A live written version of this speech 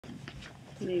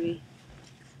maybe.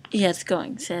 Yeah, it's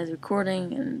going. It says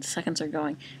recording and seconds are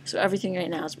going. So everything right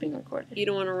now is being recorded. You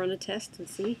don't want to run a test and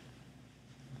see?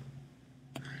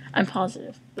 I'm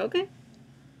positive. Okay.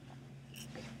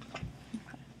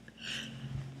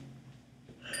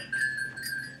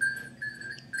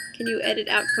 Can you edit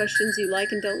out questions you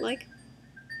like and don't like?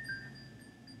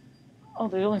 Oh,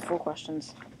 there's only 4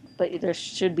 questions. But there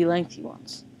should be lengthy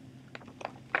ones.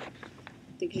 I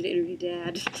think you should interview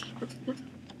Dad.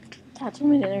 Dad told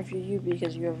me to interview you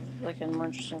because you have like a more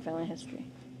interesting family history.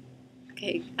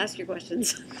 Okay, ask your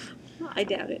questions. I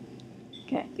doubt it.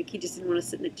 Okay. I think he just didn't want to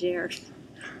sit in a chair.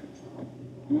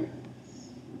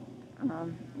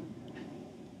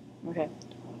 Okay.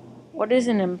 What is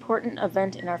an important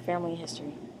event in our family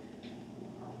history?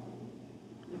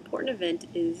 An important event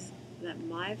is that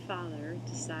my father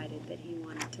decided that he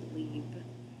wanted to leave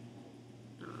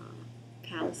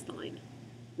Palestine.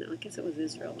 No, I guess it was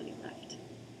Israel when he left.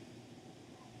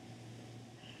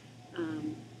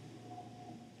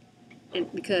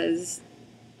 And because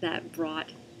that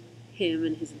brought him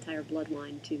and his entire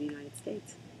bloodline to the United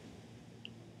States.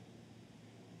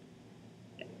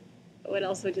 What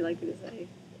else would you like me to say?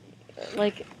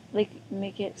 Like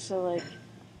make it so like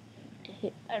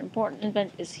an important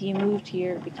event is he moved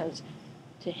here because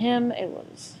to him it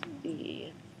was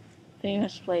the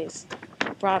famous place,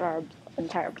 brought our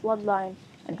entire bloodline,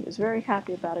 and he was very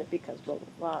happy about it because blah blah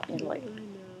blah. And like, I know.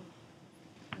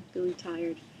 I'm feeling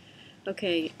tired.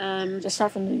 Okay. just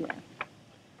start from the beginning.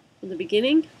 From the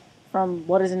beginning. From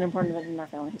what is an important event in our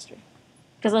family history,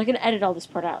 because I can edit all this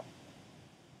part out,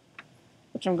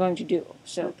 which I'm going to do.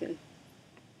 So, okay.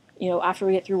 After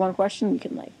we get through one question, we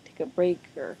can like take a break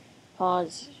or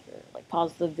pause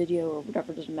the video or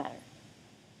whatever. Doesn't matter.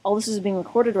 All this is being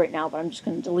recorded right now, but I'm just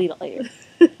going to delete it later.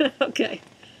 Okay.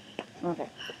 Okay.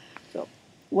 So,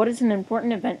 what is an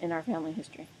important event in our family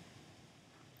history?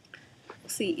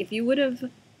 See, if you would have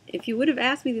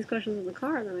asked me these questions in the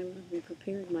car, then I would have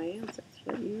prepared my answers.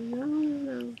 But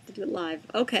no, to do it live.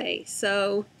 Okay,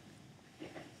 so.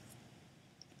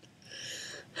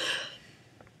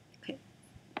 Okay.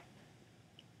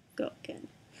 Go again.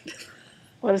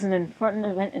 What is an important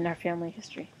event in our family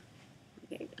history?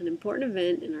 Okay, an important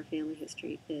event in our family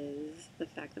history is the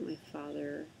fact that my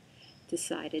father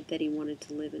decided that he wanted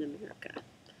to live in America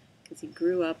because he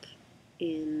grew up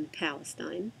in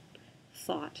Palestine,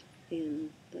 fought in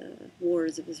the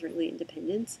wars of Israeli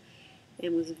independence,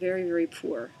 and was very, very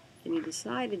poor. And he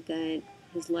decided that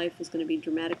his life was going to be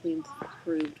dramatically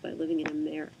improved by living in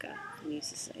America. And he used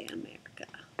to say America,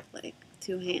 like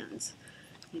 2 hands,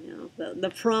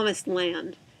 the promised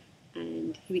land.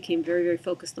 And he became very, very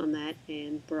focused on that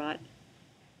and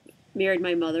married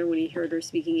my mother when he heard her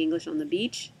speaking English on the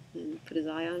beach and put his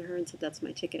eye on her and said, that's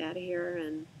my ticket out of here,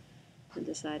 and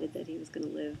decided that he was going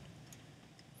to live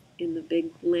in the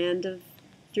big land of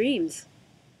dreams.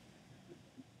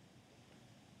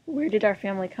 Where did our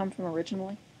family come from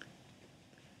originally?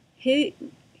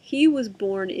 He was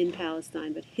born in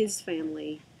Palestine, but his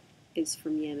family is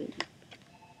from Yemen.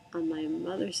 On my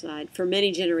mother's side, for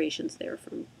many generations, they're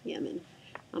from Yemen.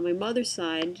 On my mother's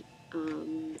side,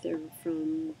 they're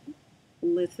from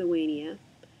Lithuania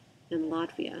and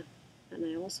Latvia, and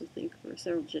I also think for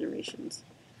several generations.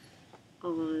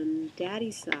 On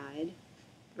Daddy's side,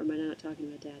 or am I not talking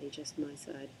about Daddy, just my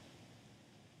side?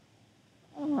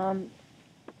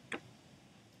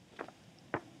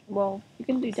 Well, you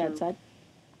can do Dad's side.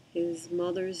 His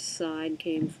mother's side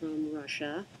came from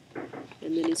Russia,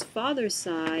 and then his father's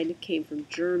side came from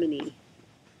Germany.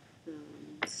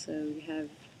 So you have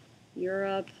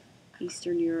Europe,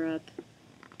 Eastern Europe,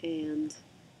 and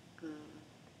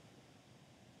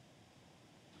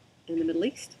the Middle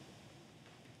East.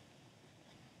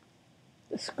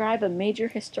 Describe a major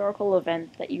historical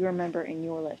event that you remember in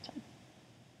your lifetime.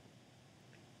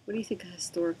 What do you think a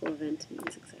historical event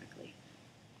means exactly?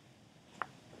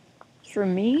 For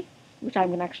me, which I'm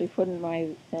going to actually put in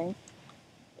my thing,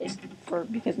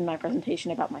 because in my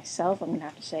presentation about myself, I'm going to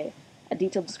have to say a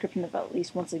detailed description of at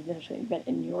least one significant event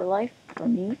in your life, for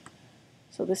me.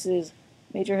 So this is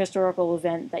major historical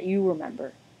event that you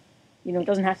remember. It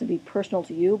doesn't have to be personal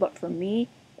to you, but for me,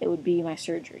 it would be my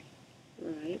surgery.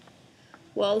 Right.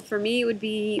 Well, for me, it would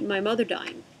be my mother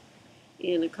dying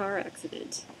in a car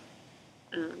accident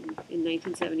in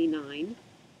 1979,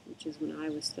 which is when I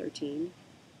was 13.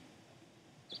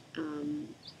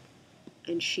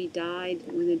 And she died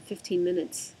within 15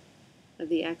 minutes of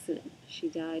the accident. She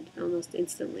died almost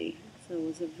instantly. So it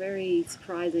was a very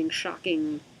surprising,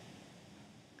 shocking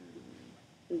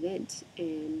event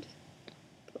and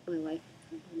put my life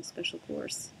on a special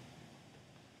course.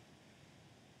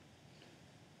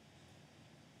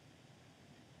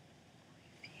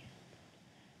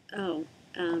 Oh,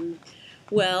 um,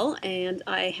 well, and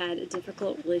I had a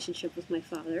difficult relationship with my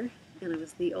father, and I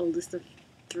was the oldest of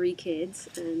three kids,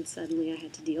 and suddenly I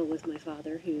had to deal with my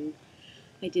father, who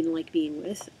I didn't like being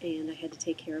with, and I had to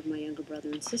take care of my younger brother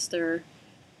and sister,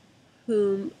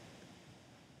 whom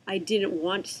I didn't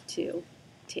want to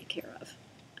take care of.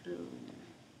 Um,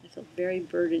 I felt very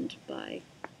burdened by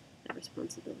that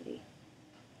responsibility.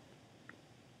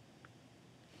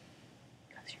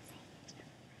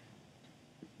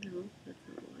 No, that's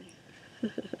not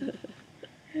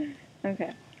why.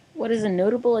 Okay. What is a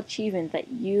notable achievement that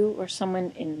you or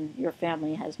someone in your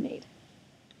family has made?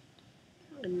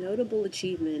 A notable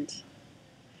achievement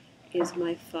is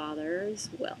my father's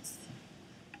wealth.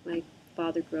 My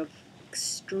father grew up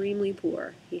extremely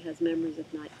poor. He has memories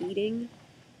of not eating,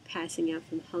 passing out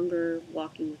from hunger,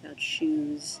 walking without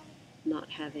shoes,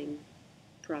 not having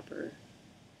proper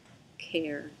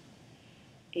care.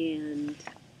 And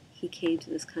he came to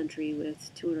this country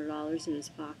with $200 in his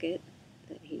pocket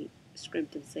that he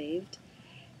scrimped and saved.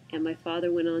 And my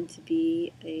father went on to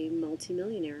be a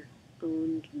multimillionaire,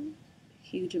 owned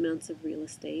huge amounts of real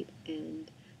estate, and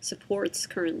supports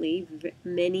currently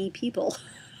many people.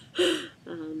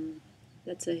 um,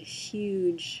 that's a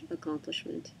huge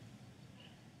accomplishment.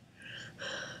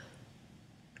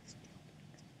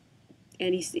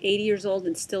 And he's 80 years old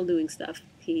and still doing stuff.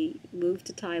 He moved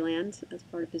to Thailand as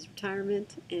part of his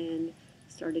retirement and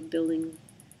started building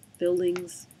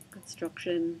buildings,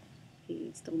 construction.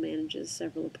 He still manages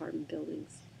several apartment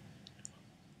buildings.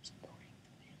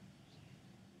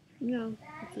 No,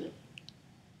 that's it.